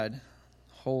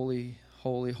Holy,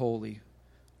 holy, holy,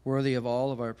 worthy of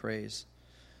all of our praise.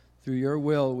 Through your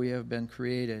will we have been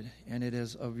created, and it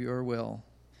is of your will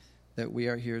that we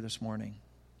are here this morning.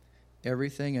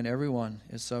 Everything and everyone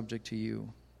is subject to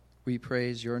you. We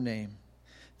praise your name.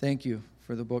 Thank you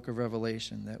for the book of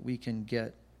Revelation, that we can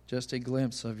get just a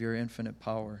glimpse of your infinite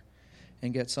power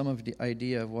and get some of the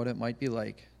idea of what it might be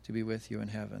like to be with you in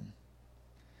heaven.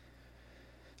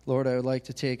 Lord, I would like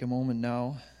to take a moment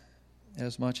now,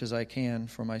 as much as I can,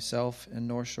 for myself and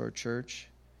North Shore Church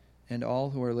and all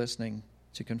who are listening,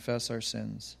 to confess our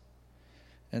sins.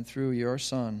 And through your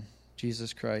Son,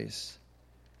 Jesus Christ,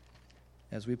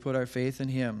 as we put our faith in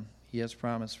him, he has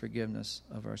promised forgiveness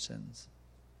of our sins.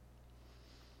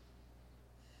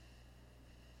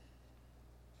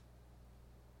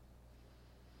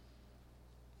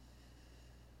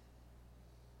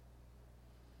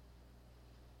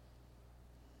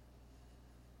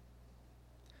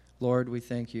 Lord, we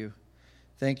thank you.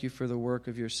 Thank you for the work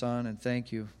of your Son, and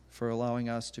thank you for allowing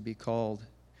us to be called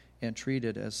and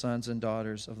treated as sons and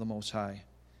daughters of the Most High.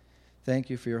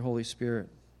 Thank you for your Holy Spirit.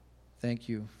 Thank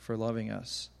you for loving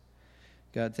us.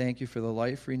 God, thank you for the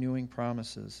life-renewing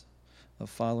promises of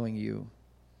following you,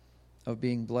 of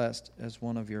being blessed as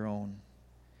one of your own.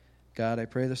 God, I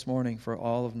pray this morning for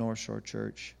all of North Shore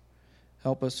Church.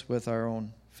 Help us with our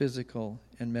own physical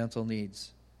and mental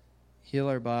needs. Heal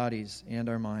our bodies and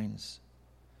our minds.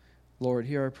 Lord,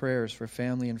 hear our prayers for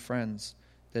family and friends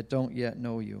that don't yet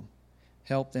know you.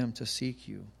 Help them to seek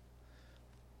you.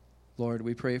 Lord,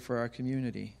 we pray for our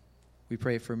community. We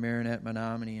pray for Marinette,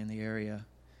 Menominee in the area.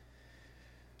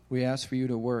 We ask for you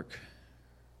to work,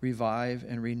 revive,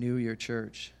 and renew your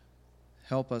church.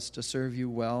 Help us to serve you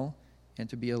well and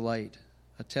to be a light,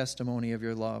 a testimony of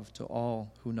your love to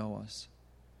all who know us.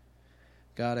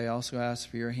 God, I also ask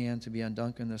for your hand to be on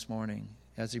Duncan this morning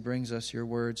as he brings us your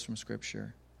words from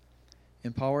Scripture.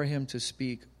 Empower him to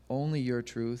speak only your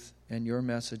truth and your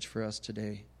message for us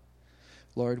today.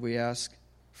 Lord, we ask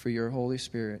for your Holy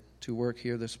Spirit to work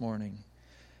here this morning.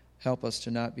 Help us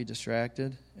to not be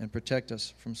distracted and protect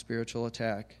us from spiritual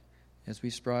attack as we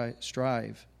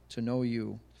strive to know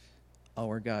you,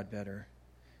 our God, better.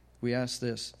 We ask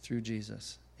this through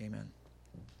Jesus. Amen.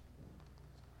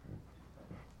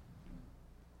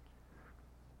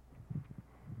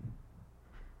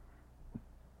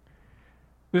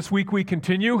 This week we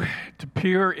continue to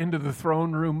peer into the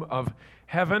throne room of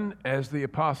heaven as the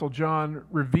Apostle John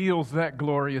reveals that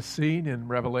glorious scene in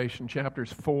Revelation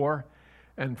chapters 4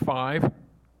 and 5.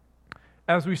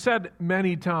 As we said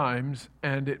many times,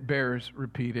 and it bears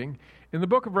repeating, in the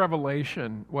book of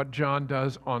Revelation, what John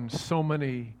does on so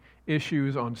many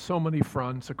issues, on so many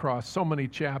fronts, across so many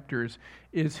chapters,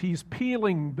 is he's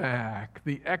peeling back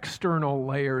the external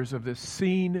layers of this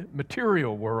seen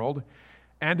material world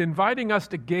and inviting us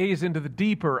to gaze into the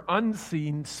deeper,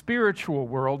 unseen spiritual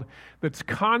world that's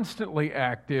constantly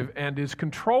active and is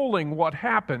controlling what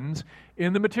happens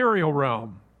in the material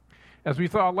realm. As we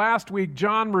thought last week,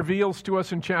 John reveals to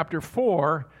us in chapter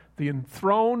 4 the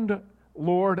enthroned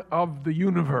Lord of the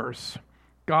universe,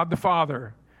 God the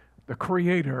Father, the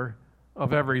creator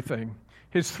of everything.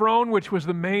 His throne, which was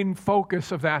the main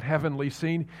focus of that heavenly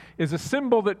scene, is a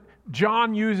symbol that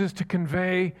John uses to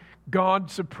convey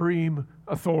God's supreme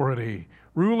authority,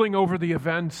 ruling over the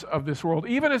events of this world.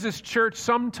 Even as his church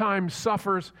sometimes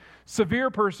suffers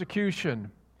severe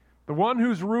persecution, the one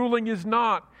who's ruling is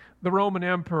not the Roman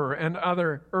emperor and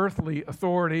other earthly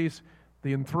authorities.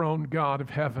 The enthroned God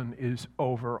of heaven is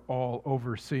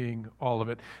overseeing all of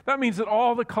it. That means that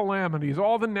all the calamities,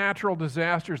 all the natural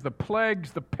disasters, the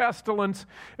plagues, the pestilence,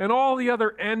 and all the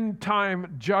other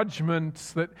end-time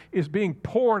judgments that is being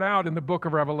poured out in the book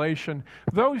of Revelation,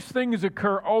 those things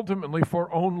occur ultimately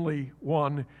for only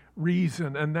one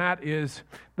reason, and that is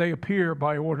they appear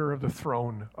by order of the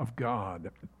throne of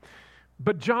God.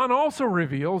 But John also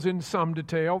reveals in some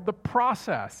detail the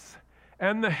process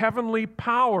and the heavenly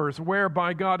powers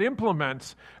whereby God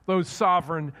implements those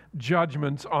sovereign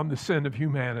judgments on the sin of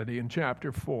humanity in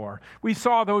chapter 4. We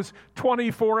saw those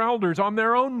 24 elders on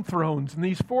their own thrones, and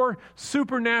these 4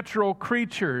 supernatural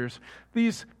creatures,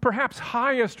 these perhaps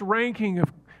highest ranking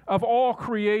of all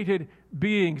created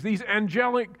beings, these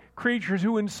angelic creatures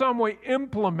who in some way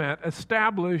implement,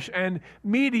 establish, and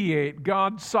mediate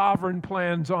God's sovereign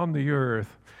plans on the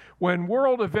earth. When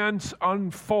world events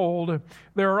unfold,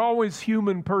 there are always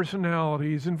human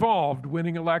personalities involved,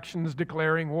 winning elections,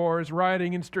 declaring wars,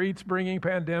 rioting in streets, bringing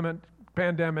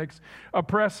pandemics,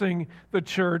 oppressing the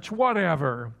church,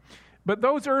 whatever. But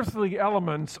those earthly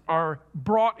elements are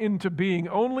brought into being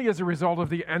only as a result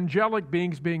of the angelic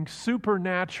beings being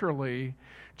supernaturally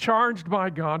charged by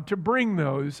God to bring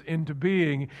those into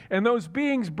being. And those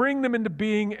beings bring them into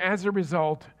being as a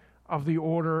result of the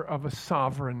order of a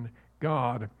sovereign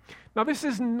God. Now, this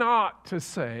is not to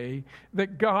say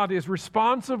that God is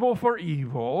responsible for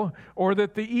evil or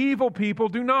that the evil people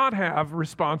do not have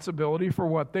responsibility for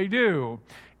what they do.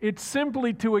 It's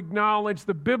simply to acknowledge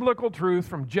the biblical truth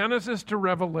from Genesis to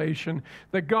Revelation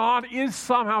that God is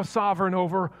somehow sovereign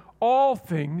over all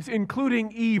things,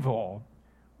 including evil,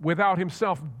 without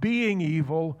himself being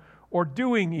evil or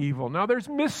doing evil. Now, there's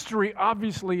mystery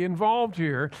obviously involved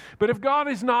here, but if God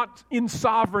is not in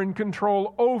sovereign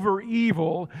control over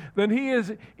evil, then he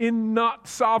is in not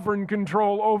sovereign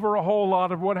control over a whole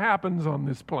lot of what happens on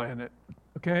this planet.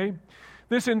 Okay?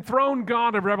 This enthroned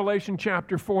God of Revelation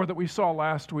chapter 4 that we saw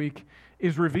last week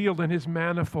is revealed in his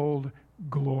manifold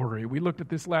glory. We looked at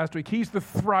this last week. He's the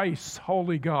thrice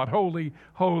holy God. Holy,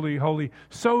 holy, holy.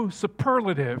 So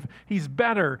superlative. He's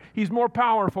better. He's more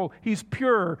powerful. He's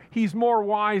pure. He's more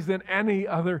wise than any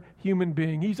other human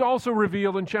being. He's also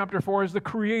revealed in chapter 4 as the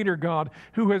creator God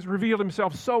who has revealed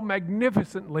himself so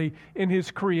magnificently in his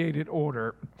created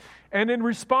order. And in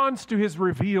response to his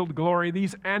revealed glory,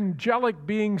 these angelic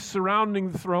beings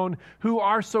surrounding the throne who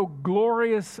are so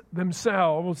glorious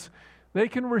themselves, they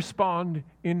can respond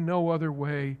in no other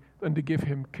way than to give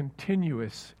him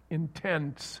continuous,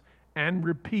 intense, and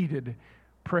repeated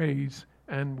praise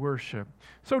and worship.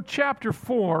 So chapter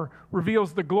 4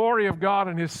 reveals the glory of God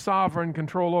and his sovereign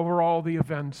control over all the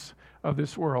events of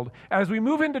this world. As we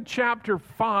move into chapter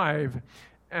 5,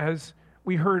 as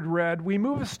we heard read, we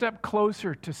move a step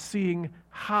closer to seeing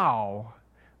how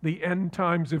the end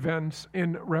times events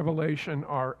in Revelation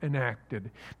are enacted.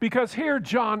 Because here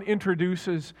John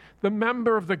introduces the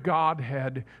member of the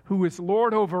Godhead who is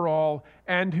Lord over all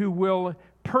and who will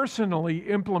personally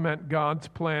implement God's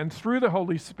plans through the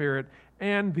Holy Spirit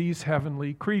and these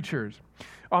heavenly creatures.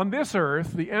 On this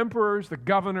earth, the emperors, the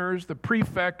governors, the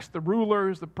prefects, the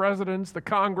rulers, the presidents, the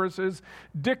congresses,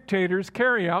 dictators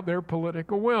carry out their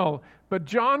political will. But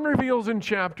John reveals in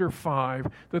chapter 5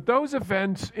 that those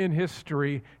events in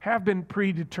history have been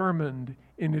predetermined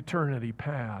in eternity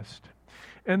past.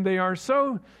 And they are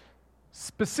so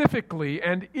specifically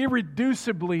and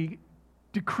irreducibly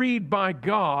decreed by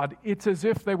God, it's as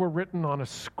if they were written on a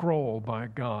scroll by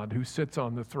God who sits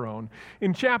on the throne.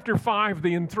 In chapter 5,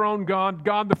 the enthroned God,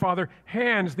 God the Father,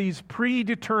 hands these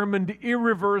predetermined,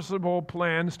 irreversible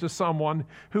plans to someone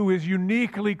who is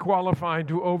uniquely qualified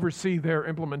to oversee their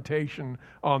implementation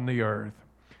on the earth.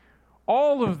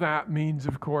 All of that means,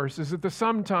 of course, is that the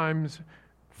sometimes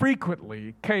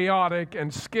frequently chaotic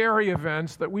and scary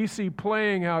events that we see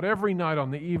playing out every night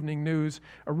on the evening news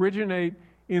originate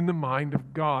in the mind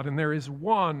of God. And there is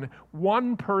one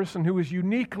person who is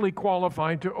uniquely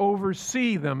qualified to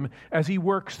oversee them as he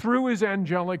works through his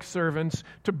angelic servants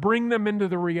to bring them into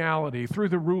the reality through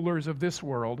the rulers of this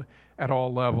world at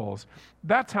all levels.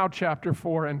 That's how chapter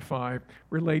 4 and 5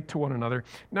 relate to one another.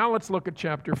 Now let's look at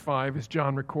chapter 5 as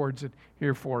John records it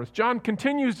here for us. John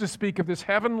continues to speak of this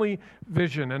heavenly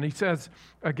vision, and he says,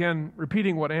 again,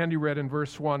 repeating what Andy read in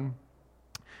verse 1,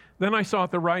 "Then I saw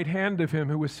at the right hand of him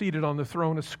who was seated on the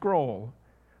throne a scroll,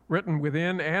 written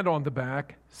within and on the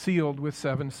back, sealed with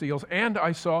 7 seals. And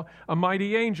I saw a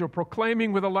mighty angel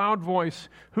proclaiming with a loud voice,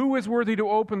 'Who is worthy to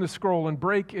open the scroll and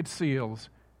break its seals?'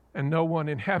 And no one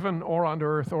in heaven or on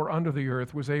earth or under the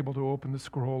earth was able to open the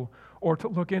scroll or to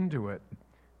look into it.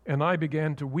 And I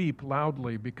began to weep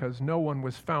loudly because no one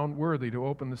was found worthy to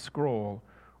open the scroll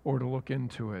or to look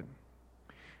into it."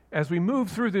 As we move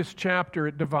through this chapter,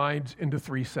 it divides into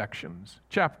 3 sections.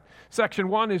 Section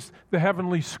 1 is the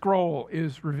heavenly scroll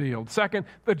is revealed. Second,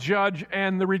 the judge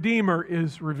and the redeemer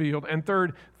is revealed. And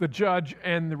third, the judge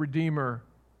and the redeemer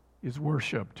is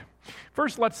worshiped.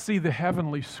 First, let's see the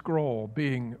heavenly scroll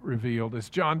being revealed as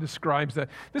John describes that.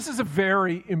 This is a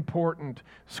very important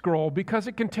scroll because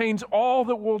it contains all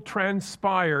that will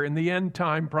transpire in the end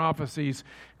time prophecies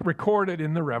recorded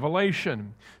in the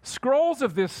Revelation. Scrolls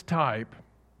of this type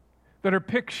that are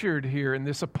pictured here in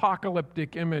this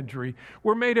apocalyptic imagery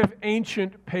were made of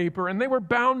ancient paper, and they were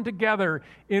bound together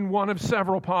in one of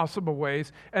several possible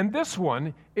ways. And this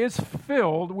one is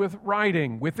filled with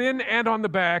writing within and on the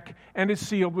back and is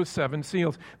sealed with 7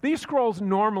 seals. These scrolls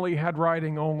normally had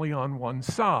writing only on one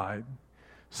side.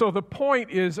 So the point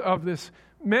is of this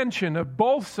mention of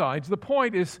both sides, the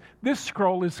point is this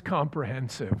scroll is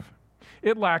comprehensive.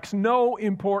 It lacks no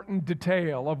important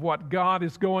detail of what God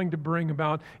is going to bring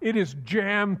about. It is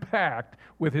jam-packed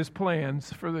with his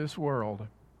plans for this world.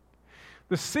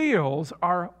 The seals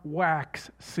are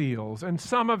wax seals, and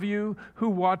some of you who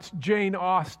watch Jane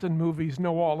Austen movies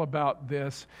know all about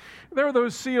this. There are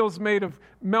those seals made of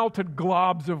melted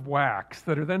globs of wax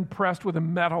that are then pressed with a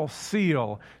metal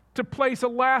seal to place a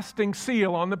lasting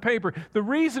seal on the paper. The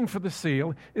reason for the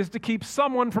seal is to keep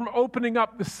someone from opening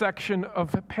up the section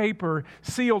of paper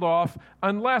sealed off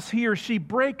unless he or she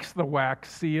breaks the wax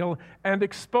seal and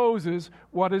exposes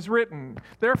what is written.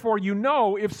 Therefore, you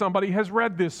know if somebody has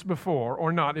read this before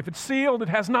or not. If it's sealed, it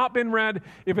has not been read.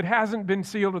 If it hasn't been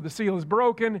sealed or the seal is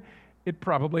broken, it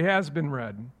probably has been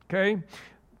read. Okay?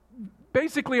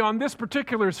 Basically, on this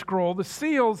particular scroll, the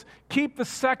seals keep the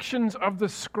sections of the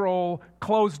scroll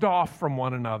closed off from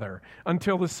one another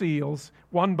until the seals,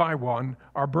 one by one,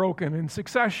 are broken in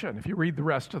succession, if you read the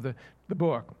rest of the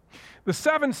book. The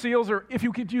 7 seals are, if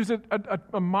you could use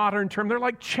a modern term, they're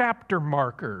like chapter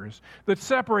markers that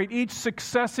separate each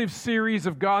successive series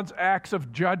of God's acts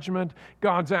of judgment,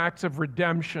 God's acts of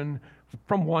redemption,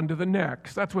 from one to the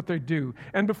next. That's what they do.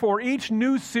 And before each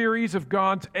new series of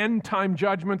God's end-time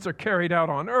judgments are carried out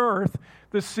on earth,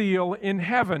 the seal in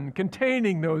heaven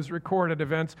containing those recorded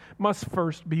events must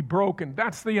first be broken.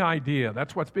 That's the idea.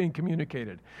 That's what's being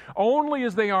communicated. Only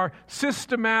as they are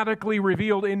systematically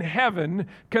revealed in heaven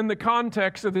can the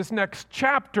context of this next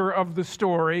chapter of the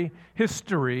story,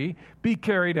 history, be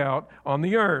carried out on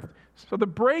the earth. So the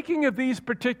breaking of these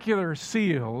particular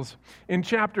seals in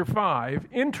chapter 5,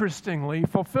 interestingly,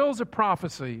 fulfills a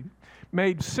prophecy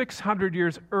made 600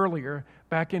 years earlier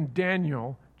back in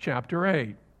Daniel chapter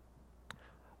 8.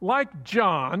 Like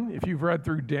John, if you've read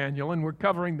through Daniel, and we're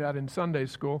covering that in Sunday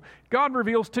school, God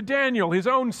reveals to Daniel his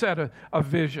own set of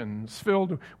visions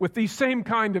filled with these same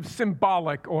kind of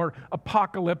symbolic or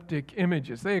apocalyptic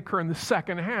images. They occur in the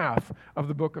second half of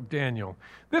the book of Daniel.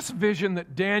 This vision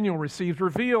that Daniel received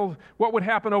revealed what would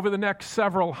happen over the next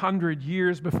several hundred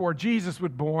years before Jesus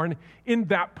was born in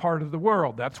that part of the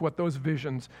world. That's what those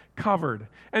visions covered.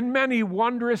 And many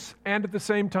wondrous and at the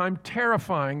same time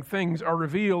terrifying things are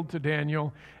revealed to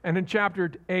Daniel. And in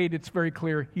chapter 8, it's very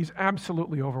clear he's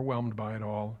absolutely overwhelmed by it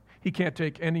all. He can't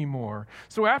take any more.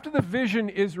 So after the vision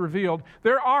is revealed,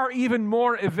 there are even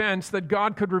more events that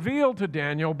God could reveal to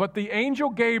Daniel, but the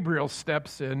angel Gabriel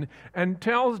steps in and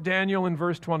tells Daniel in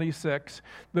verse 26,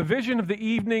 the vision of the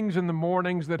evenings and the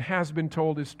mornings that has been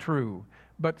told is true,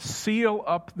 but seal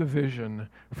up the vision,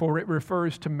 for it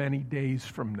refers to many days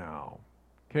from now.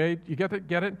 Okay, you get it?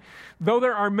 Get it? Though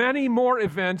there are many more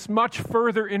events much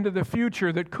further into the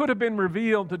future that could have been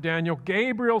revealed to Daniel,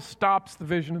 Gabriel stops the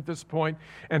vision at this point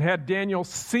and had Daniel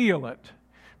seal it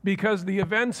because the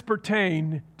events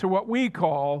pertain to what we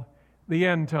call the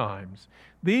end times.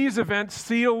 These events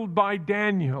sealed by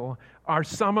Daniel are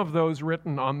some of those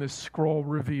written on this scroll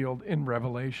revealed in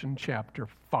Revelation chapter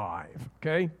 5.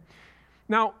 Okay?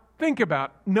 Now, think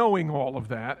about knowing all of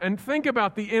that and think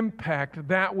about the impact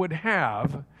that would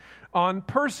have on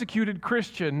persecuted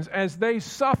Christians as they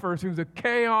suffer through the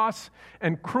chaos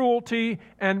and cruelty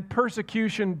and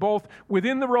persecution both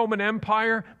within the Roman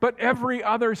Empire but every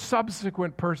other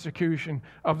subsequent persecution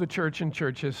of the church in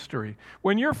church history.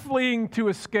 When you're fleeing to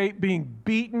escape being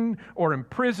beaten or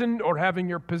imprisoned or having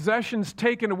your possessions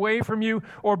taken away from you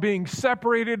or being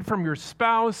separated from your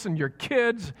spouse and your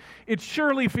kids, it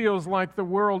surely feels like the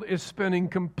world is spinning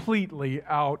completely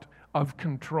out of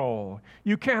control.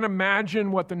 You can't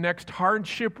imagine what the next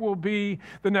hardship will be,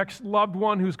 the next loved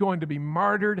one who's going to be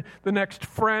martyred, the next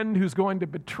friend who's going to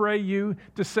betray you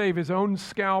to save his own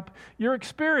scalp. Your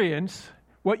experience,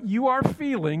 what you are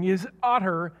feeling, is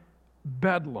utter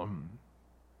bedlam.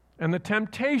 And the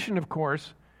temptation, of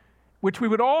course, which we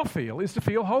would all feel, is to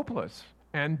feel hopeless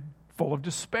and full of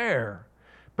despair.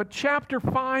 But chapter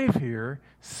 5 here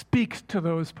speaks to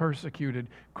those persecuted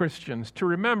Christians to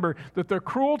remember that the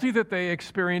cruelty that they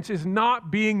experience is not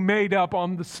being made up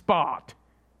on the spot,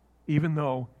 even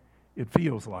though it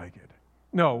feels like it.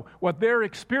 No, what they're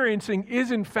experiencing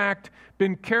is in fact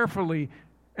been carefully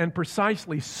and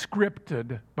precisely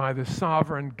scripted by the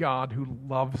sovereign God who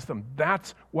loves them.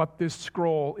 That's what this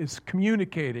scroll is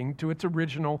communicating to its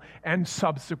original and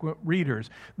subsequent readers.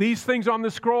 These things on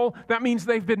the scroll, that means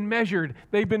they've been measured,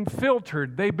 they've been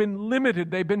filtered, they've been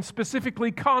limited, they've been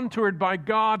specifically contoured by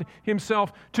God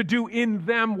himself to do in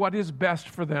them what is best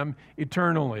for them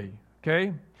eternally.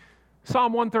 Okay?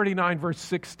 Psalm 139, verse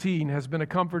 16, has been a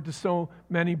comfort to so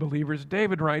many believers.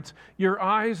 David writes, "Your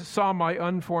eyes saw my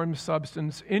unformed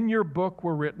substance. In your book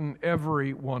were written,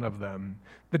 every one of them,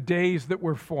 the days that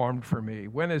were formed for me,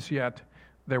 when as yet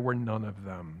there were none of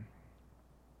them."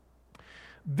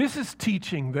 This is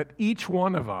teaching that each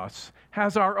one of us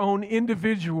has our own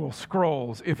individual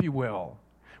scrolls, if you will.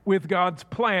 with God's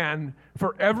plan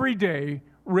for every day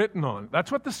written on it.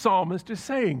 That's what the psalmist is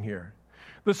saying here.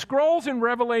 The scrolls in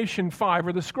Revelation 5,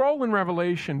 or the scroll in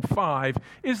Revelation 5,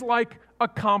 is like a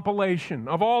compilation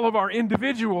of all of our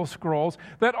individual scrolls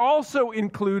that also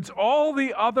includes all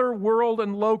the other world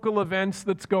and local events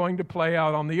that's going to play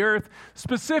out on the earth,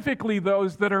 specifically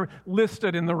those that are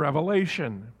listed in the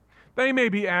Revelation. They may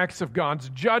be acts of God's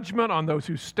judgment on those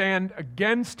who stand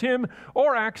against Him,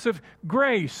 or acts of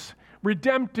grace,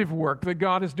 redemptive work that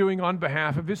God is doing on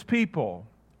behalf of His people.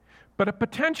 But a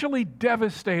potentially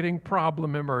devastating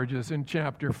problem emerges in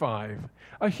chapter 5,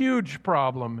 a huge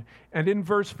problem. And in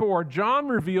verse 4, John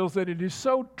reveals that it is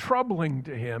so troubling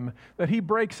to him that he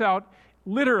breaks out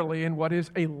literally in what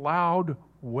is a loud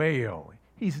wail.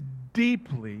 He's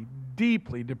deeply,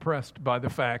 deeply depressed by the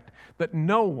fact that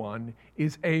no one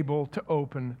is able to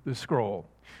open the scroll.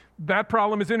 That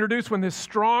problem is introduced when this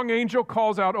strong angel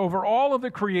calls out over all of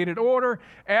the created order,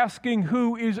 asking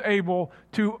who is able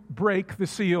to break the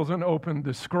seals and open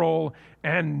the scroll,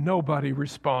 and nobody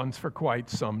responds for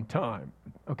quite some time.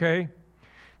 Okay?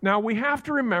 Now, we have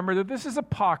to remember that this is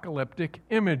apocalyptic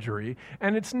imagery,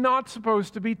 and it's not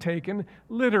supposed to be taken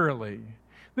literally.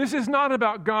 This is not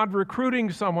about God recruiting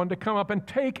someone to come up and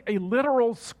take a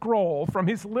literal scroll from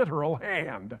his literal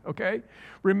hand, okay?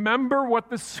 Remember what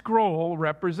the scroll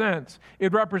represents.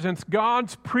 It represents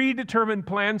God's predetermined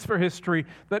plans for history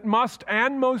that must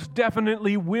and most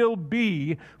definitely will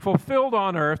be fulfilled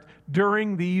on earth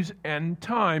during these end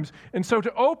times. And so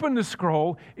to open the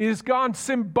scroll is God's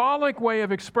symbolic way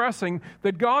of expressing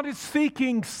that God is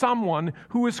seeking someone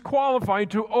who is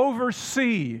qualified to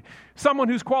oversee, someone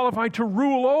who's qualified to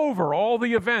rule over all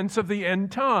the events of the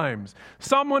end times.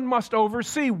 Someone must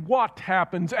oversee what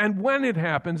happens and when it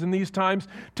happens in these times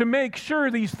to make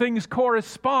sure these things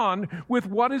correspond with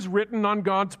what is written on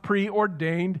God's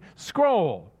preordained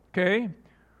scroll. Okay?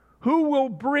 Who will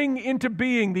bring into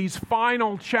being these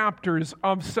final chapters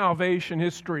of salvation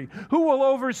history? Who will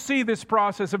oversee this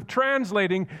process of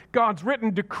translating God's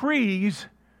written decrees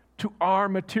to our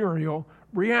material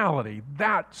reality?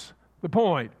 That's the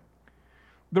point.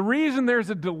 The reason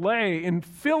there's a delay in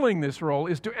filling this role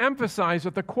is to emphasize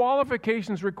that the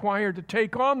qualifications required to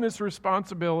take on this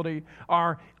responsibility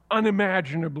are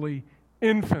unimaginably,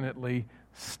 infinitely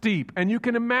steep. And you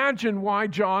can imagine why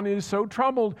John is so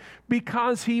troubled,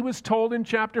 because he was told in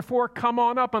chapter 4, come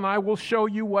on up and I will show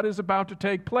you what is about to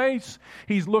take place.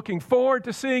 He's looking forward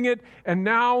to seeing it, and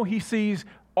now he sees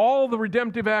all the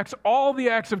redemptive acts, all the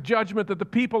acts of judgment that the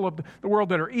people of the world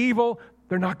that are evil,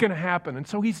 they're not going to happen. And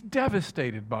so he's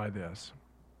devastated by this.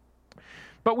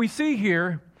 But we see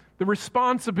here the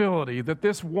responsibility that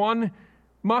this one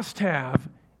must have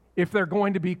if they're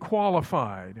going to be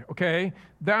qualified, okay?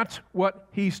 That's what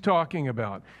he's talking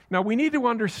about. Now, we need to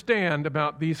understand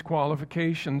about these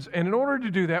qualifications, and in order to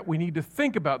do that, we need to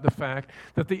think about the fact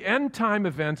that the end-time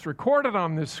events recorded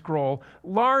on this scroll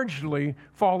largely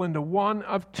fall into one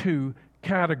of two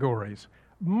categories.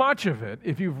 Much of it,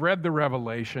 if you've read the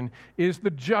Revelation, is the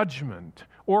judgment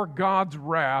or God's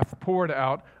wrath poured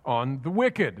out on the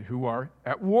wicked who are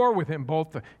at war with him,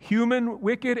 both the human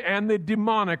wicked and the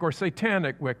demonic or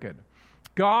satanic wicked.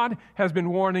 God has been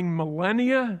warning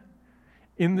millennia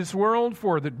in this world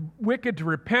for the wicked to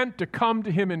repent, to come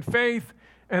to him in faith,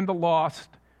 and the lost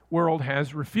world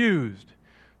has refused.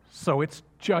 So it's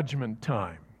judgment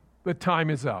time. The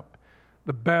time is up.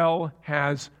 The bell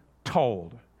has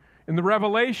tolled. In the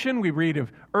Revelation, we read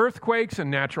of earthquakes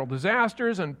and natural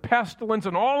disasters and pestilence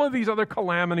and all of these other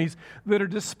calamities that are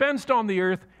dispensed on the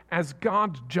earth as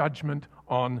God's judgment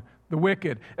on the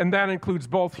wicked. And that includes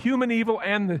both human evil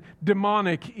and the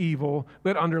demonic evil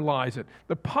that underlies it.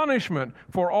 The punishment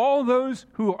for all those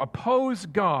who oppose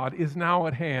God is now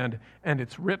at hand, and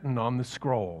it's written on the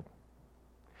scroll.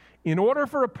 In order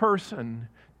for a person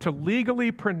to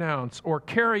legally pronounce or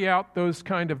carry out those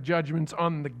kind of judgments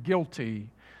on the guilty,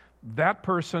 that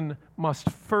person must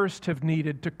first have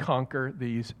needed to conquer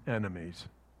these enemies.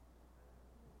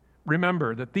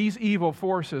 Remember that these evil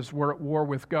forces were at war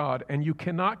with God, and you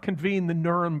cannot convene the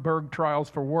Nuremberg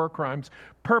trials for war crimes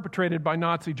perpetrated by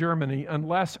Nazi Germany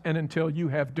unless and until you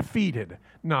have defeated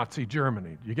Nazi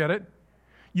Germany. Do you get it?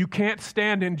 You can't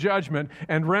stand in judgment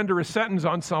and render a sentence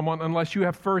on someone unless you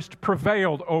have first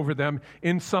prevailed over them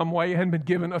in some way and been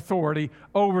given authority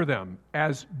over them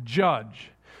as judge.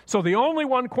 So the only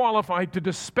one qualified to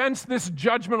dispense this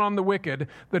judgment on the wicked,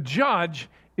 the judge,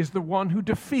 is the one who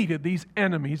defeated these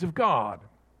enemies of God.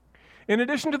 In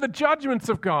addition to the judgments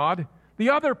of God, the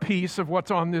other piece of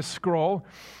what's on this scroll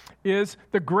is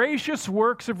the gracious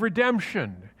works of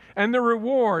redemption and the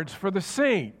rewards for the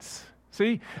saints.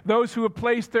 See, those who have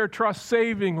placed their trust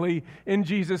savingly in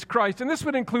Jesus Christ. And this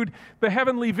would include the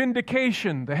heavenly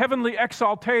vindication, the heavenly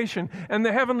exaltation, and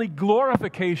the heavenly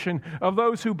glorification of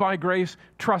those who by grace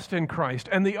trust in Christ.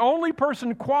 And the only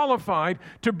person qualified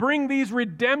to bring these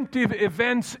redemptive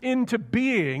events into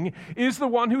being is the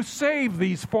one who saved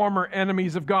these former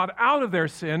enemies of God out of their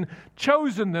sin,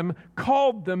 chosen them,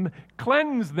 called them,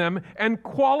 cleansed them, and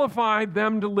qualified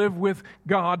them to live with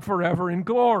God forever in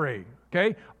glory.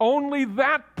 Okay? Only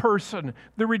that person,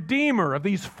 the Redeemer of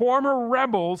these former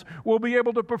rebels, will be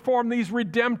able to perform these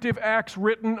redemptive acts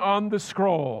written on the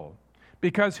scroll,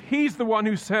 because he's the one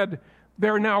who said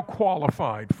they're now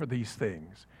qualified for these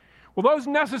things. Well, those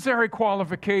necessary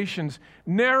qualifications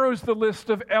narrows the list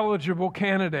of eligible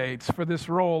candidates for this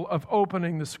role of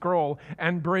opening the scroll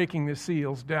and breaking the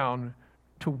seals down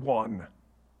to one.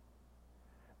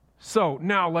 So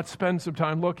now let's spend some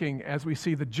time looking as we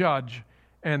see the judge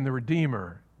and the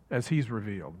Redeemer as he's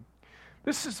revealed.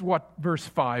 This is what verse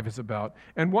 5 is about.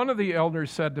 And one of the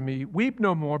elders said to me, "Weep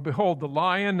no more. Behold, the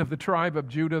Lion of the tribe of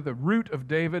Judah, the Root of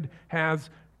David, has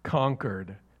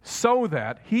conquered, so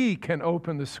that he can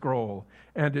open the scroll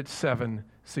and its 7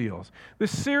 seals."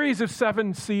 This series of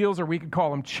 7 seals, or we could call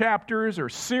them chapters or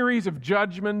series of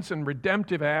judgments and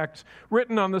redemptive acts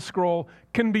written on the scroll,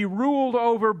 can be ruled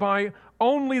over by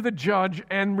only the judge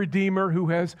and Redeemer who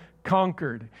has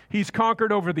conquered. He's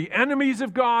conquered over the enemies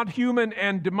of God, human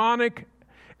and demonic,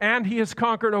 and he has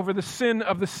conquered over the sin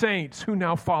of the saints who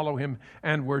now follow him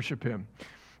and worship him.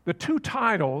 The 2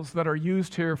 titles that are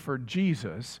used here for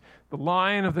Jesus, the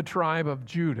Lion of the tribe of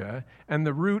Judah and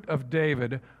the Root of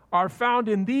David, are found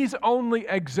in these only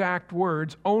exact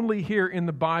words, only here in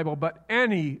the Bible, but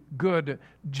any good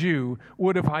Jew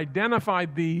would have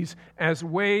identified these as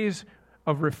ways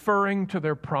of referring to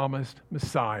their promised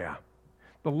Messiah.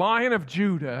 The Lion of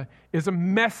Judah is a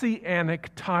messianic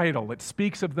title. It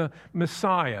speaks of the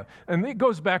Messiah. And it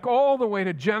goes back all the way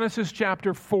to Genesis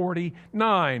chapter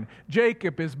 49.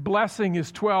 Jacob is blessing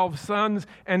his 12 sons,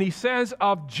 and he says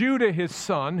of Judah, his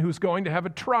son, who's going to have a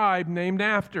tribe named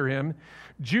after him,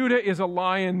 Judah is a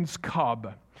lion's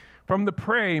cub. From the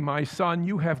prey, my son,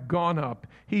 you have gone up.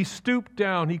 He stooped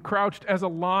down. He crouched as a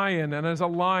lion and as a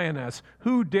lioness.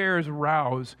 Who dares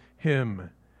rouse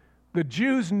him? The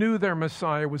Jews knew their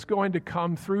Messiah was going to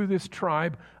come through this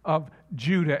tribe of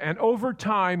Judah. And over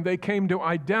time, they came to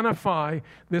identify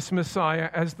this Messiah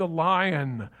as the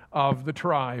Lion of the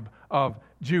tribe of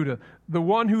Judah, the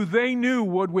one who they knew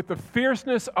would, with the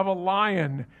fierceness of a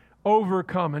lion,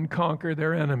 overcome and conquer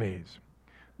their enemies.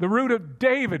 The Root of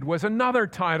David was another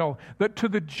title that to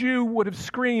the Jew would have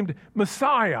screamed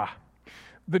Messiah.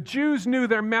 The Jews knew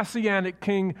their messianic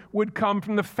king would come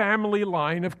from the family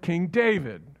line of King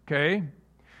David. Okay?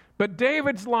 But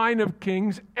David's line of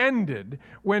kings ended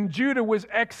when Judah was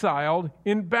exiled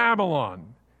in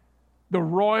Babylon. The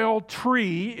royal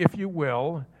tree, if you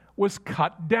will, was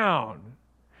cut down.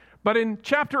 But in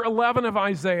chapter 11 of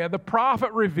Isaiah, the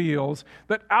prophet reveals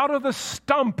that out of the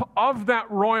stump of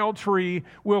that royal tree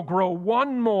will grow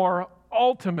one more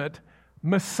ultimate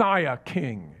Messiah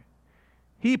king.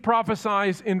 He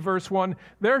prophesies in verse 1,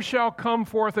 "There shall come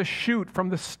forth a shoot from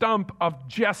the stump of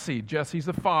Jesse." Jesse's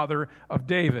the father of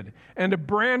David. "And a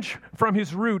branch from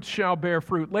his roots shall bear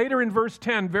fruit." Later in verse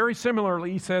 10, very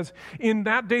similarly, he says, "In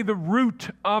that day the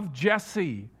root of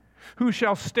Jesse, who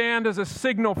shall stand as a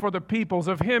signal for the peoples,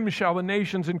 of him shall the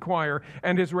nations inquire,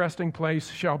 and his resting place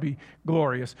shall be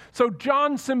glorious." So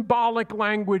John's symbolic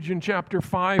language in chapter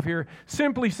 5 here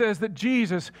simply says that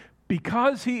Jesus,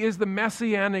 because he is the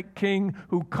messianic king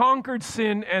who conquered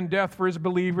sin and death for his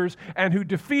believers and who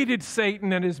defeated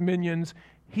Satan and his minions,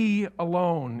 he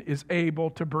alone is able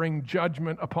to bring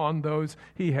judgment upon those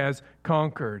he has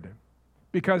conquered.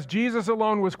 Because Jesus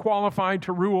alone was qualified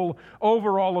to rule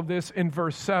over all of this, in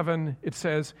verse 7, it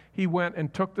says, "He went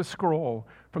and took the scroll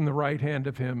from the right hand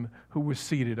of him who was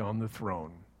seated on the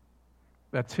throne."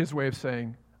 That's his way of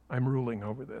saying, I'm ruling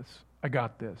over this. I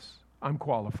got this. I'm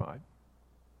qualified.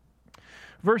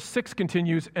 Verse 6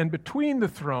 continues, "And between the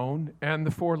throne and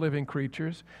the 4 living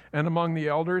creatures, and among the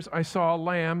elders, I saw a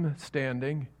lamb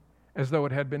standing, as though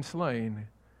it had been slain,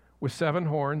 with 7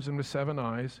 horns and with 7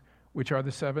 eyes, which are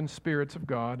the 7 spirits of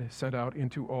God sent out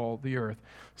into all the earth."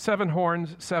 7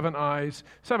 horns, 7 eyes.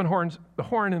 7 horns, the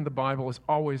horn in the Bible is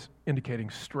always indicating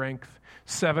strength.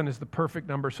 7 is the perfect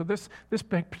number. So this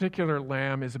particular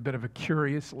lamb is a bit of a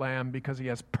curious lamb because he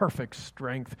has perfect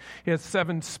strength. He has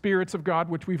 7 spirits of God,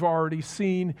 which we've already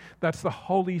seen. That's the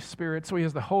Holy Spirit. So he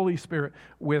has the Holy Spirit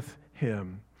with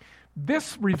him.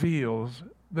 This reveals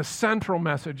the central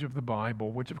message of the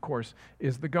Bible, which of course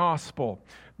is the gospel.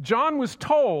 John was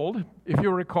told, if you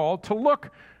recall, to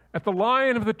look at the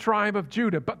Lion of the tribe of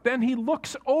Judah. But then he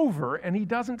looks over and he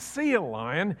doesn't see a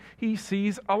lion, he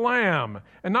sees a lamb.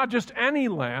 And not just any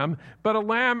lamb, but a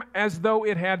lamb as though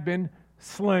it had been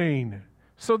slain.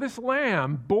 So this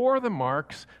lamb bore the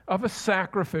marks of a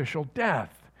sacrificial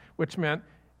death, which meant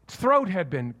its throat had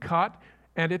been cut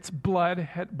and its blood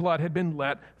had been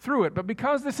let through it. But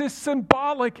because this is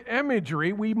symbolic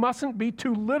imagery, we mustn't be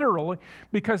too literal,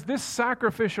 because this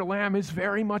sacrificial lamb is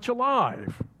very much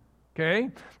alive.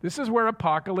 Okay? This is where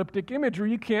apocalyptic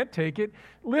imagery, you can't take it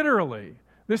literally.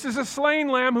 This is a slain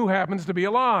lamb who happens to be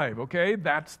alive, okay?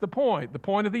 That's the point. The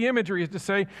point of the imagery is to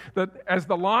say that as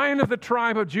the Lion of the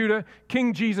tribe of Judah,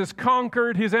 King Jesus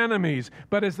conquered his enemies.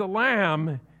 But as the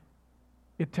lamb,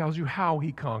 it tells you how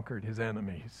he conquered his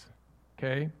enemies,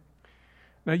 okay?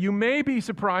 Now, you may be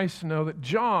surprised to know that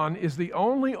John is the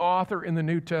only author in the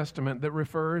New Testament that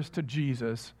refers to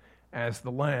Jesus as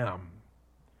the Lamb.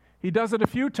 He does it a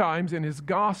few times in his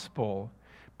gospel,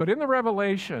 but in the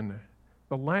Revelation,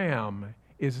 the Lamb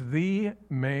is the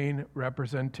main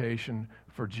representation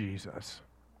for Jesus.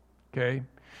 Okay?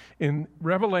 In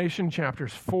Revelation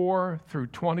chapters 4 through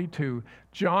 22,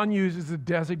 John uses the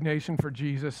designation for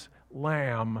Jesus,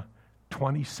 Lamb,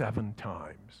 27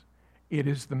 times. It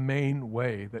is the main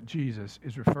way that Jesus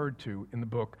is referred to in the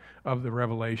book of the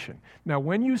Revelation. Now,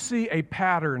 when you see a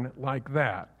pattern like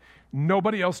that,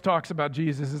 nobody else talks about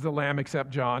Jesus as the Lamb except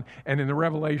John, and in the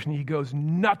Revelation he goes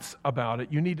nuts about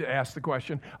it. You need to ask the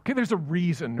question, okay, there's a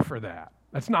reason for that.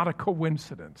 That's not a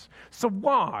coincidence. So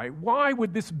why? Why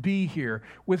would this be here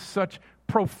with such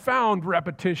profound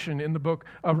repetition in the book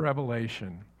of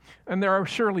Revelation? And there are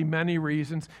surely many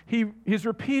reasons. His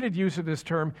repeated use of this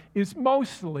term is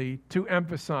mostly to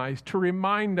emphasize, to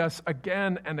remind us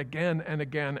again and again and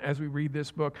again as we read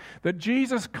this book, that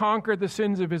Jesus conquered the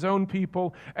sins of his own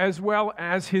people as well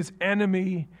as his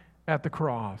enemy at the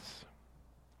cross.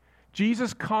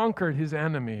 Jesus conquered his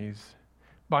enemies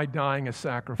by dying a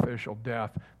sacrificial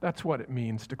death. That's what it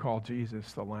means to call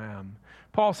Jesus the Lamb.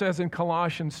 Paul says in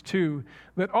Colossians 2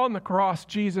 that on the cross,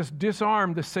 Jesus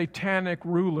disarmed the satanic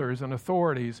rulers and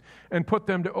authorities and put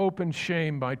them to open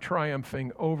shame by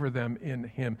triumphing over them in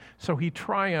him. So he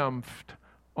triumphed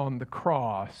on the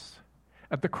cross.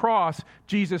 At the cross,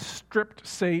 Jesus stripped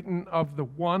Satan of the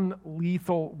one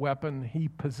lethal weapon he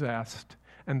possessed,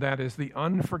 and that is the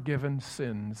unforgiven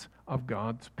sins of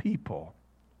God's people.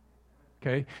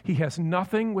 Okay? He has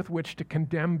nothing with which to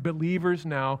condemn believers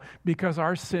now because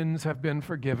our sins have been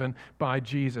forgiven by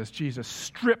Jesus. Jesus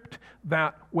stripped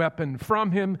that weapon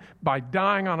from him by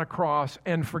dying on a cross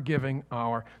and forgiving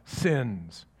our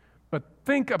sins. But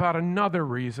think about another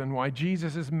reason why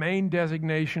Jesus' main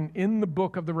designation in the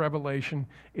book of the Revelation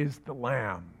is the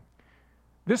Lamb.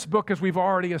 This book, as we've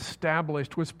already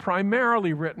established, was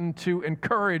primarily written to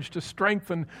encourage, to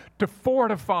strengthen, to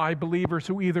fortify believers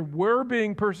who either were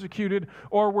being persecuted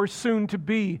or were soon to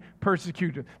be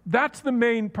persecuted. That's the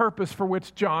main purpose for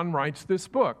which John writes this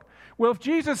book. Well, if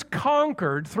Jesus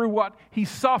conquered through what he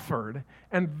suffered,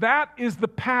 and that is the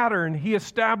pattern he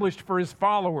established for his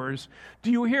followers,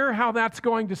 do you hear how that's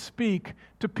going to speak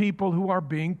to people who are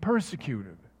being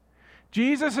persecuted?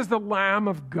 Jesus, as the Lamb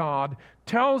of God,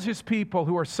 tells his people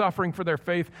who are suffering for their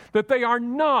faith that they are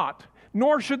not,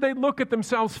 nor should they look at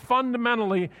themselves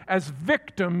fundamentally as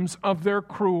victims of their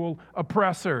cruel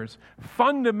oppressors.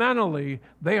 Fundamentally,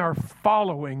 they are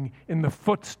following in the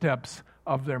footsteps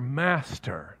of their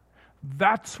master.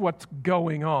 That's what's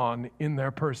going on in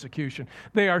their persecution.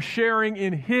 They are sharing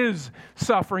in his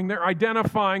suffering. They're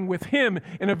identifying with him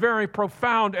in a very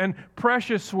profound and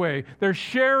precious way. They're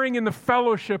sharing in the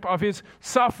fellowship of his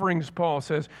sufferings, Paul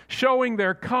says, showing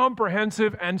their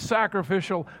comprehensive and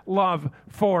sacrificial love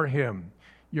for him.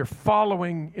 You're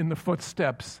following in the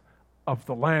footsteps of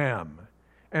the Lamb.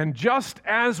 And just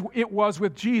as it was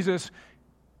with Jesus,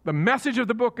 the message of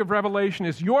the book of Revelation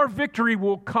is your victory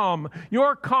will come.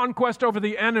 Your conquest over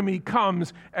the enemy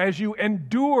comes as you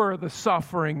endure the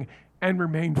suffering and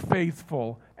remain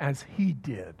faithful as he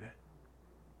did.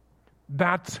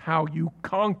 That's how you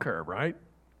conquer, right?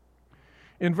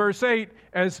 In verse 8,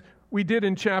 as we did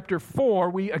in chapter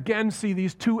 4, we again see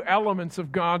these two elements of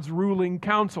God's ruling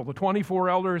council, the 24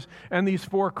 elders and these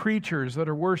 4 creatures that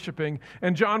are worshiping.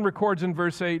 And John records in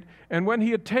verse 8, and when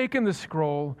he had taken the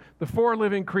scroll, the 4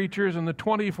 living creatures and the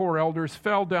 24 elders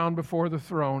fell down before the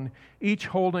throne, each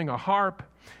holding a harp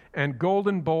and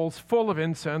golden bowls full of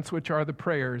incense, which are the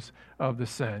prayers of the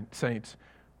saints.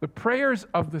 The prayers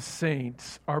of the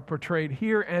saints are portrayed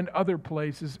here and other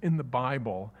places in the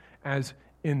Bible as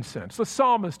incense. The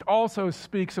psalmist also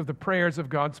speaks of the prayers of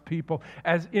God's people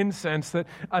as incense that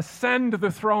ascend to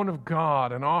the throne of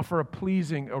God and offer a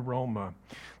pleasing aroma.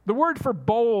 The word for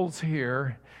bowls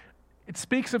here, it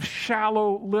speaks of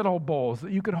shallow little bowls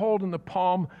that you could hold in the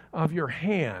palm of your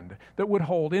hand that would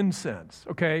hold incense,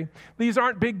 okay? These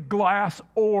aren't big glass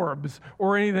orbs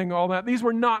or anything all that. These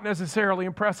were not necessarily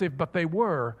impressive, but they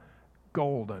were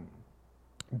golden.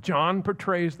 John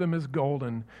portrays them as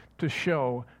golden to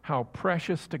show how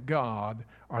precious to God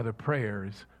are the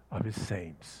prayers of his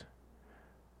saints.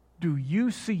 Do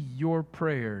you see your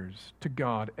prayers to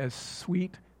God as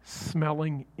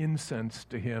sweet-smelling incense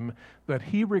to him that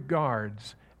he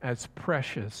regards as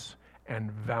precious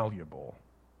and valuable?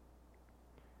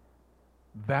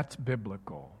 That's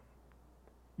biblical.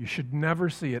 You should never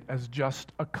see it as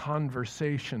just a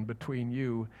conversation between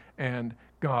you and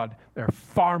God. They're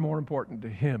far more important to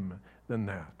him than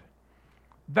that.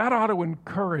 That ought to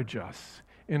encourage us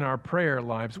in our prayer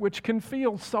lives, which can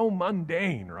feel so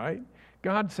mundane, right?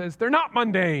 God says, they're not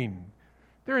mundane.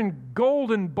 They're in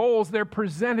golden bowls. They're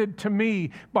presented to me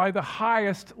by the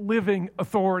highest living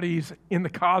authorities in the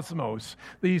cosmos,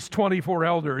 these 24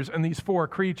 elders and these 4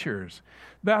 creatures.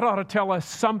 That ought to tell us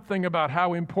something about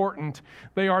how important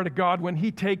they are to God when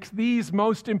he takes these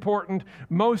most important,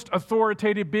 most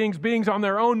authoritative beings on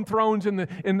their own thrones in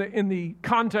the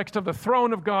context of the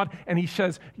throne of God, and he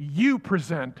says, you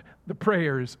present the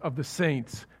prayers of the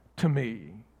saints to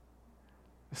me.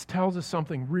 This tells us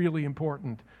something really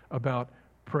important about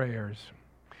prayers.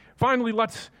 Finally,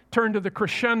 let's turn to the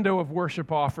crescendo of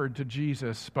worship offered to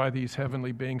Jesus by these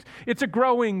heavenly beings. It's a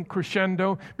growing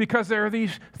crescendo because there are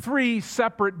these 3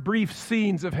 separate brief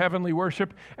scenes of heavenly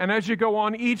worship, and as you go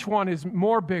on, each one is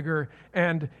more bigger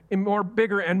and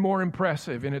more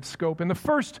impressive in its scope. In the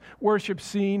first worship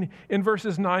scene, in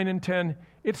verses 9 and 10,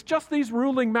 it's just these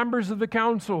ruling members of the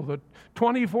council, the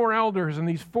 24 elders and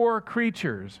these 4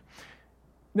 creatures.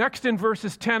 Next, in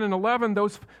verses 10 and 11,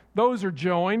 those are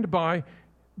joined by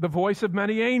the voice of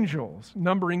many angels,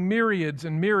 numbering myriads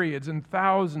and myriads and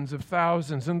thousands of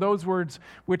thousands. And those words,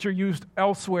 which are used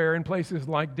elsewhere in places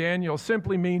like Daniel,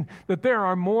 simply mean that there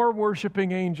are more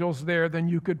worshiping angels there than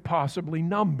you could possibly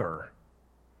number.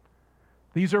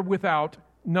 These are without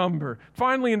number.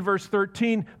 Finally, in verse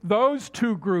 13, those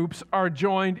 2 groups are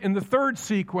joined in the third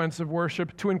sequence of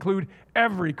worship to include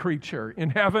every creature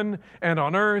in heaven and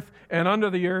on earth and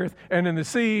under the earth and in the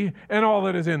sea and all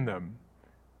that is in them.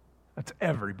 That's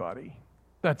everybody.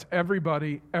 That's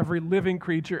everybody, every living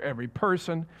creature, every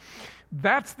person.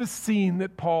 That's the scene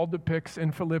that Paul depicts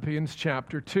in Philippians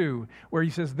chapter 2, where he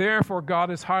says, therefore God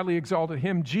has highly exalted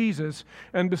him, Jesus,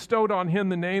 and bestowed on him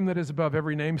the name that is above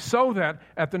every name, so that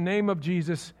at the name of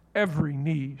Jesus every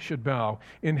knee should bow,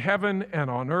 in heaven and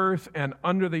on earth and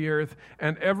under the earth,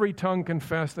 and every tongue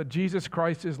confess that Jesus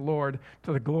Christ is Lord,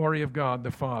 to the glory of God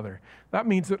the Father. That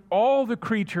means that all the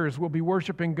creatures will be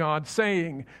worshiping God,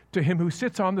 saying to him who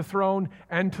sits on the throne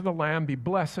and to the Lamb be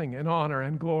blessing and honor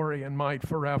and glory and might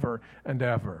forever and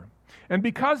ever. And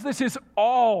because this is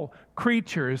all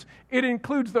creatures, it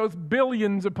includes those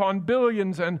billions upon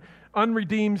billions and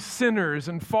unredeemed sinners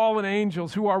and fallen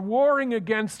angels who are warring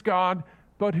against God,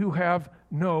 but who have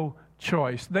no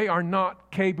choice. They are not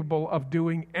capable of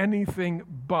doing anything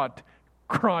but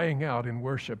crying out in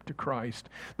worship to Christ.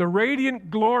 The radiant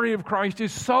glory of Christ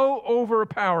is so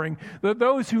overpowering that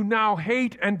those who now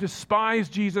hate and despise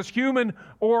Jesus, human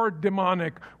or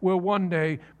demonic, will one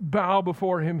day bow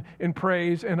before him in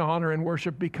praise and honor and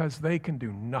worship because they can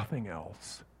do nothing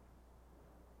else.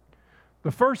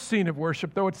 The first scene of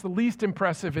worship, though it's the least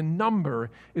impressive in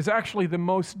number, is actually the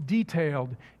most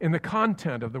detailed in the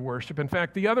content of the worship. In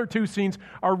fact, the other 2 scenes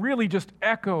are really just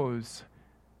echoes,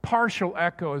 partial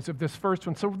echoes of this first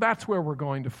one. So that's where we're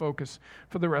going to focus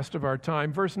for the rest of our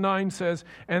time. Verse 9 says,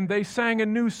 and they sang a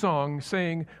new song,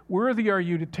 saying, worthy are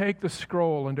you to take the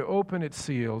scroll and to open its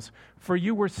seals, for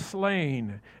you were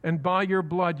slain, and by your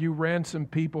blood you ransomed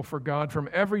people for God from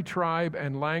every tribe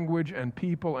and language and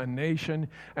people and nation,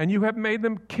 and you have made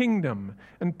them kingdom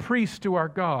and priests to our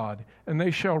God, and they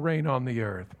shall reign on the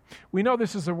earth. We know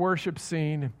this is a worship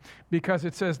scene because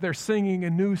it says they're singing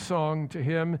a new song to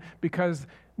him, because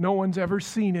no one's ever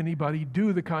seen anybody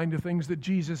do the kind of things that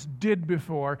Jesus did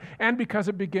before, and because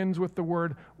it begins with the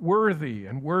word worthy,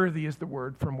 and worthy is the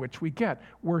word from which we get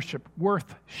worship.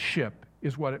 Worthship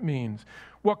is what it means.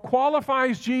 What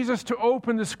qualifies Jesus to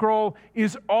open the scroll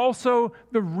is also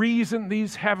the reason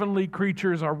these heavenly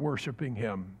creatures are worshiping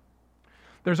him.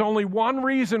 There's only one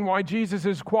reason why Jesus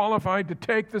is qualified to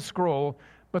take the scroll,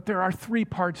 but there are 3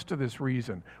 parts to this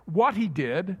reason. What he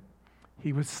did,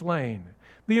 he was slain.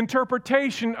 The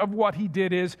interpretation of what he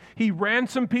did is he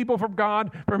ransomed people from God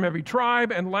from every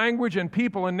tribe and language and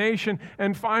people and nation.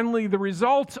 And finally, the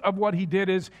result of what he did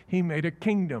is he made a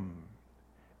kingdom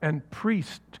and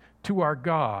priest to our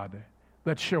God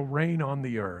that shall reign on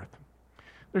the earth.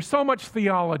 There's so much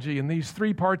theology in these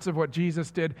three parts of what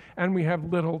Jesus did, and we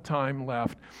have little time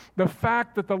left. The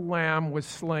fact that the Lamb was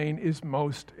slain is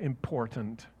most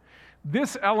important.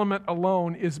 This element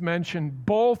alone is mentioned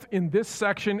both in this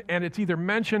section, and it's either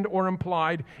mentioned or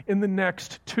implied in the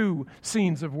next two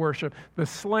scenes of worship. The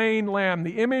slain lamb,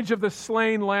 the image of the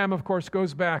slain lamb, of course,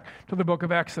 goes back to the book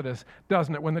of Exodus,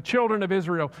 doesn't it? When the children of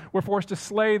Israel were forced to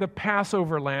slay the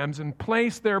Passover lambs and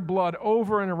place their blood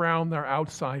over and around their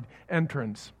outside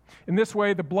entrance. In this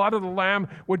way, the blood of the lamb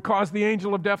would cause the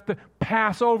angel of death to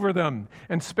pass over them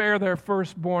and spare their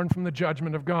firstborn from the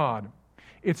judgment of God.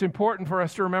 It's important for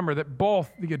us to remember that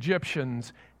both the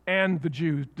Egyptians and the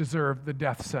Jews deserved the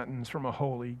death sentence from a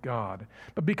holy God.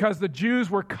 But because the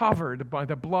Jews were covered by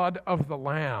the blood of the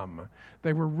Lamb,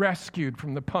 they were rescued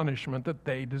from the punishment that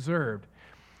they deserved.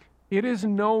 It is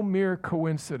no mere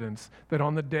coincidence that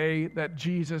on the day that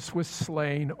Jesus was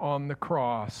slain on the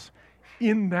cross,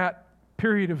 in that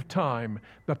period of time,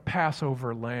 the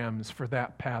Passover lambs for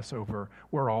that Passover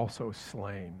were also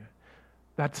slain.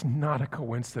 That's not a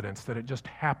coincidence that it just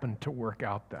happened to work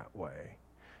out that way.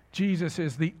 Jesus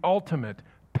is the ultimate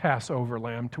Passover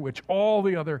lamb to which all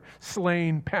the other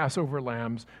slain Passover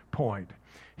lambs point.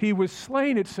 He was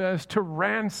slain, it says, to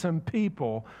ransom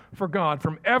people for God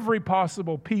from every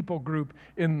possible people group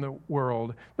in the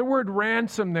world. The word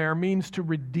ransom there means to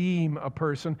redeem a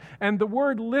person, and the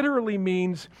word literally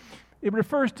means, it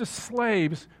refers to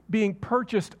slaves being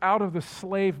purchased out of the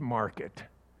slave market.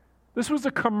 This was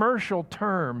a commercial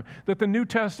term that the New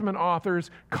Testament authors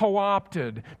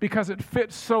co-opted because it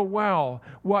fits so well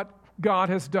what God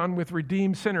has done with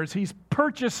redeemed sinners. He's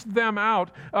purchased them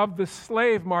out of the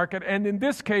slave market, and in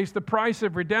this case, the price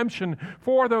of redemption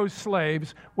for those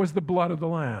slaves was the blood of the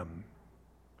Lamb.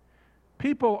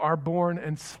 People are born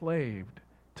enslaved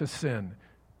to sin,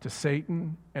 to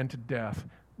Satan, and to death.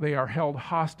 They are held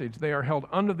hostage. They are held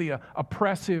under the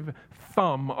oppressive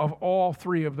thumb of all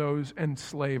three of those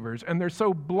enslavers. And they're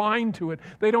so blind to it,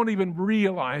 they don't even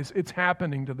realize it's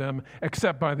happening to them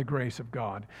except by the grace of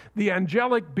God. The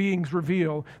angelic beings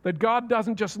reveal that God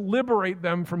doesn't just liberate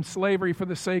them from slavery for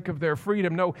the sake of their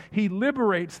freedom. No, He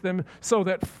liberates them so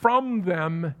that from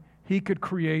them He could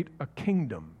create a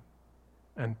kingdom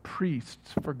and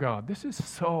priests for God. This is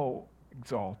so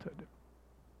exalted.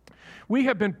 We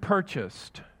have been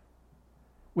purchased,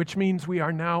 which means we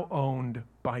are now owned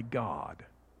by God,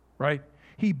 right?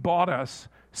 He bought us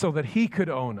so that He could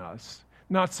own us,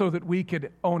 not so that we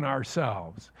could own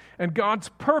ourselves. And God's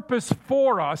purpose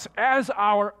for us as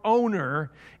our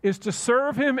owner is to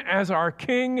serve Him as our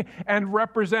King and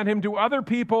represent Him to other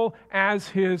people as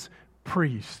His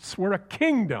priests. We're a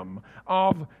kingdom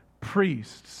of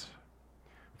priests.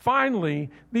 Finally,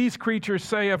 these creatures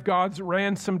say of God's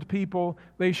ransomed people,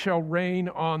 they shall reign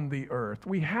on the earth.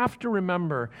 We have to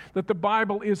remember that the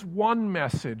Bible is one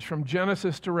message from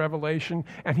Genesis to Revelation,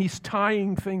 and He's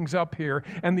tying things up here.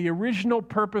 And the original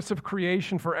purpose of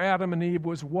creation for Adam and Eve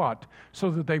was what?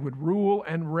 So that they would rule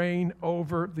and reign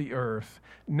over the earth.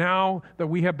 Now that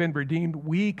we have been redeemed,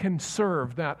 we can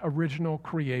serve that original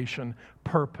creation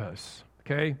purpose.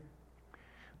 Okay?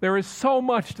 There is so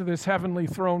much to this heavenly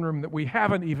throne room that we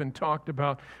haven't even talked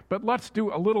about, but let's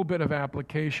do a little bit of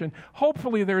application.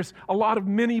 Hopefully there's a lot of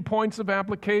mini points of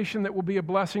application that will be a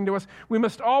blessing to us. We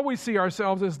must always see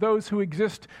ourselves as those who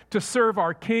exist to serve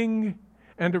our King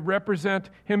and to represent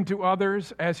Him to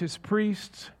others as His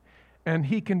priests, and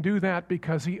He can do that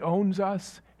because He owns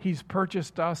us. He's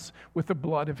purchased us with the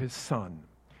blood of His Son.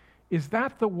 Is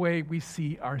that the way we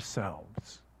see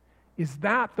ourselves? Is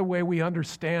that the way we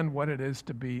understand what it is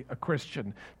to be a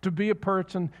Christian? To be a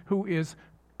person who is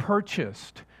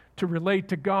purchased, to relate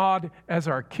to God as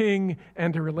our King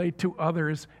and to relate to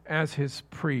others as His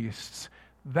priests.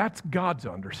 That's God's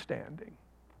understanding,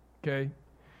 okay?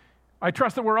 I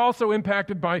trust that we're also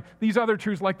impacted by these other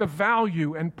truths like the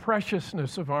value and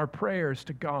preciousness of our prayers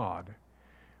to God.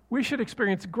 We should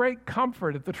experience great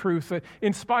comfort at the truth that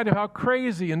in spite of how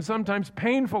crazy and sometimes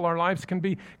painful our lives can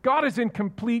be, God is in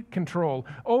complete control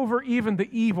over even the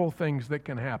evil things that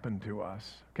can happen to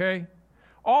us, okay?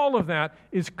 All of that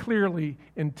is clearly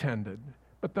intended.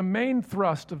 But the main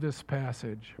thrust of this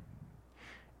passage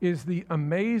is the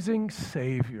amazing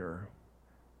Savior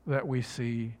that we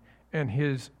see and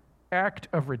His act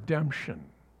of redemption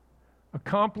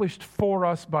accomplished for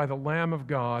us by the Lamb of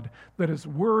God that is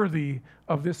worthy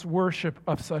of this worship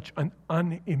of such an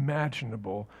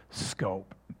unimaginable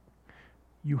scope.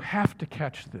 You have to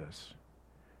catch this.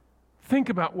 Think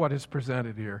about what is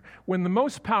presented here. When the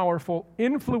most powerful,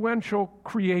 influential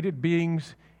created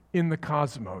beings in the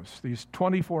cosmos, these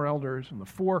 24 elders and the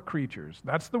 4 creatures.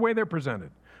 That's the way they're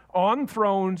presented. On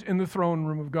thrones in the throne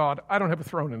room of God. I don't have a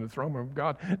throne in the throne room of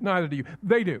God. Neither do you.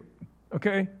 They do.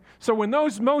 Okay? So when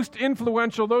those most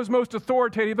influential, those most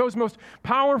authoritative, those most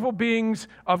powerful beings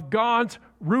of God's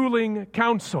ruling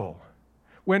council,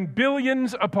 when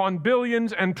billions upon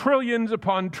billions and trillions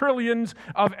upon trillions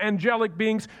of angelic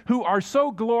beings who are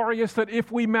so glorious that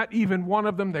if we met even one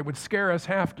of them, they would scare us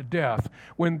half to death.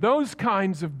 When those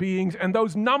kinds of beings and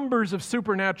those numbers of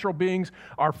supernatural beings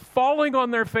are falling on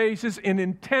their faces in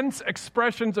intense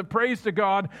expressions of praise to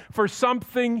God for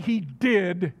something He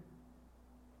did,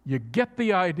 you get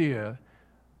the idea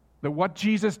that what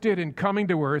Jesus did in coming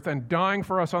to earth and dying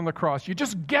for us on the cross, you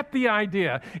just get the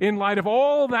idea in light of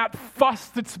all that fuss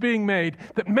that's being made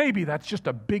that maybe that's just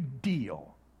a big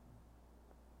deal.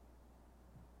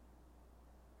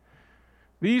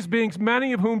 These beings,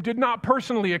 many of whom did not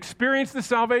personally experience the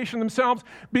salvation themselves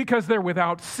because they're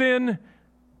without sin,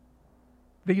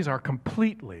 these are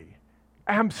completely,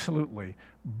 absolutely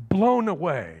blown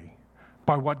away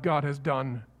by what God has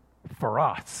done for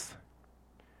us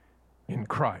in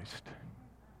Christ.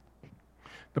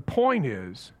 The point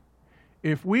is,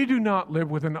 if we do not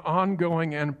live with an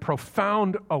ongoing and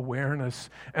profound awareness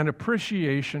and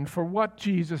appreciation for what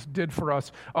Jesus did for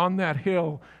us on that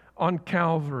hill on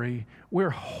Calvary,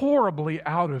 we're horribly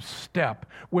out of step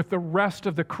with the rest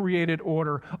of the created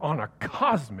order on a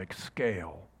cosmic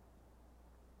scale.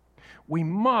 We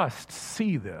must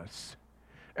see this,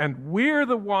 and we're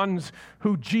the ones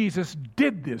who Jesus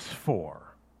did this for.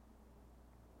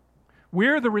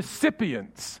 We're the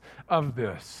recipients of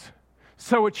this,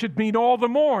 so it should mean all the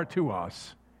more to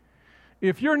us.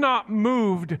 If you're not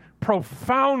moved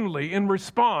profoundly in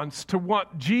response to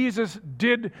what Jesus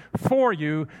did for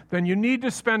you, then you need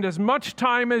to spend as much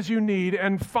time as you need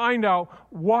and find out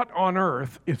what on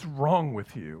earth is wrong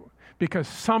with you, because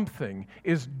something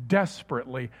is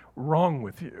desperately wrong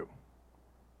with you.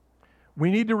 We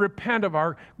need to repent of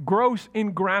our gross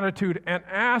ingratitude and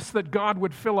ask that God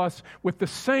would fill us with the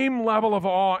same level of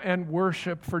awe and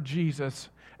worship for Jesus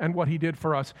and what He did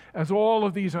for us as all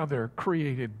of these other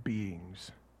created beings.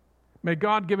 May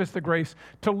God give us the grace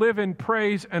to live in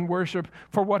praise and worship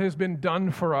for what has been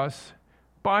done for us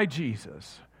by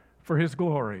Jesus, for His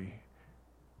glory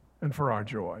and for our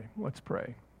joy. Let's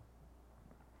pray.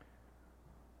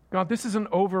 God, this is an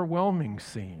overwhelming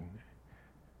scene.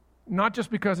 Not just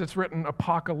because it's written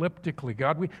apocalyptically,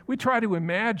 God. We try to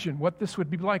imagine what this would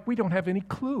be like. We don't have any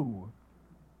clue.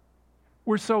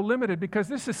 We're so limited because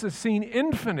this is a scene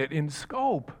infinite in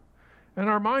scope, and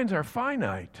our minds are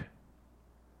finite.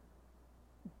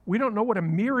 We don't know what a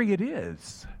myriad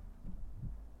is.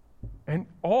 And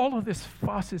all of this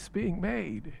fuss is being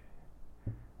made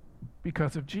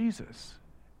because of Jesus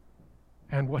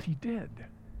and what He did.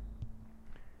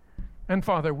 And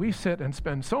Father, we sit and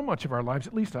spend so much of our lives,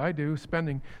 at least I do,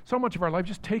 spending so much of our lives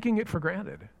just taking it for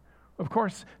granted. Of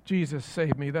course, Jesus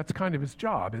saved me. That's kind of His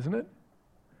job, isn't it?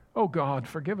 Oh God,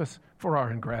 forgive us for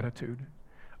our ingratitude.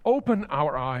 Open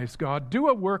our eyes, God. Do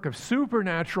a work of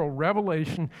supernatural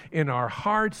revelation in our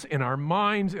hearts, in our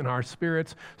minds, in our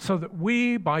spirits, so that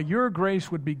we, by Your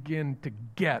grace, would begin to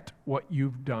get what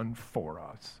You've done for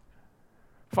us.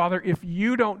 Father, if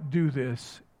You don't do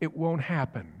this, it won't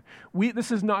happen.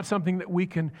 This is not something that we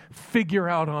can figure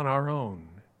out on our own.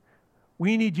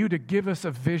 We need You to give us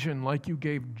a vision like You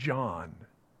gave John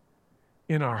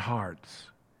in our hearts.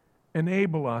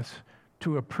 Enable us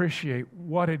to appreciate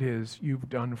what it is You've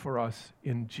done for us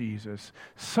in Jesus,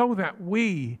 so that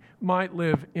we might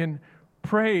live in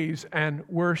praise and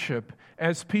worship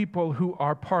as people who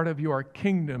are part of Your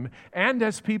kingdom and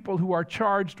as people who are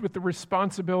charged with the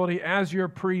responsibility as Your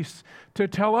priests to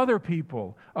tell other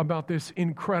people about this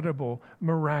incredible,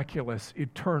 miraculous,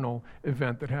 eternal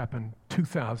event that happened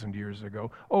 2,000 years ago.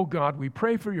 Oh God, we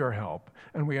pray for Your help,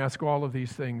 and we ask all of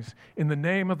these things in the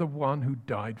name of the one who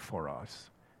died for us.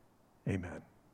 Amen.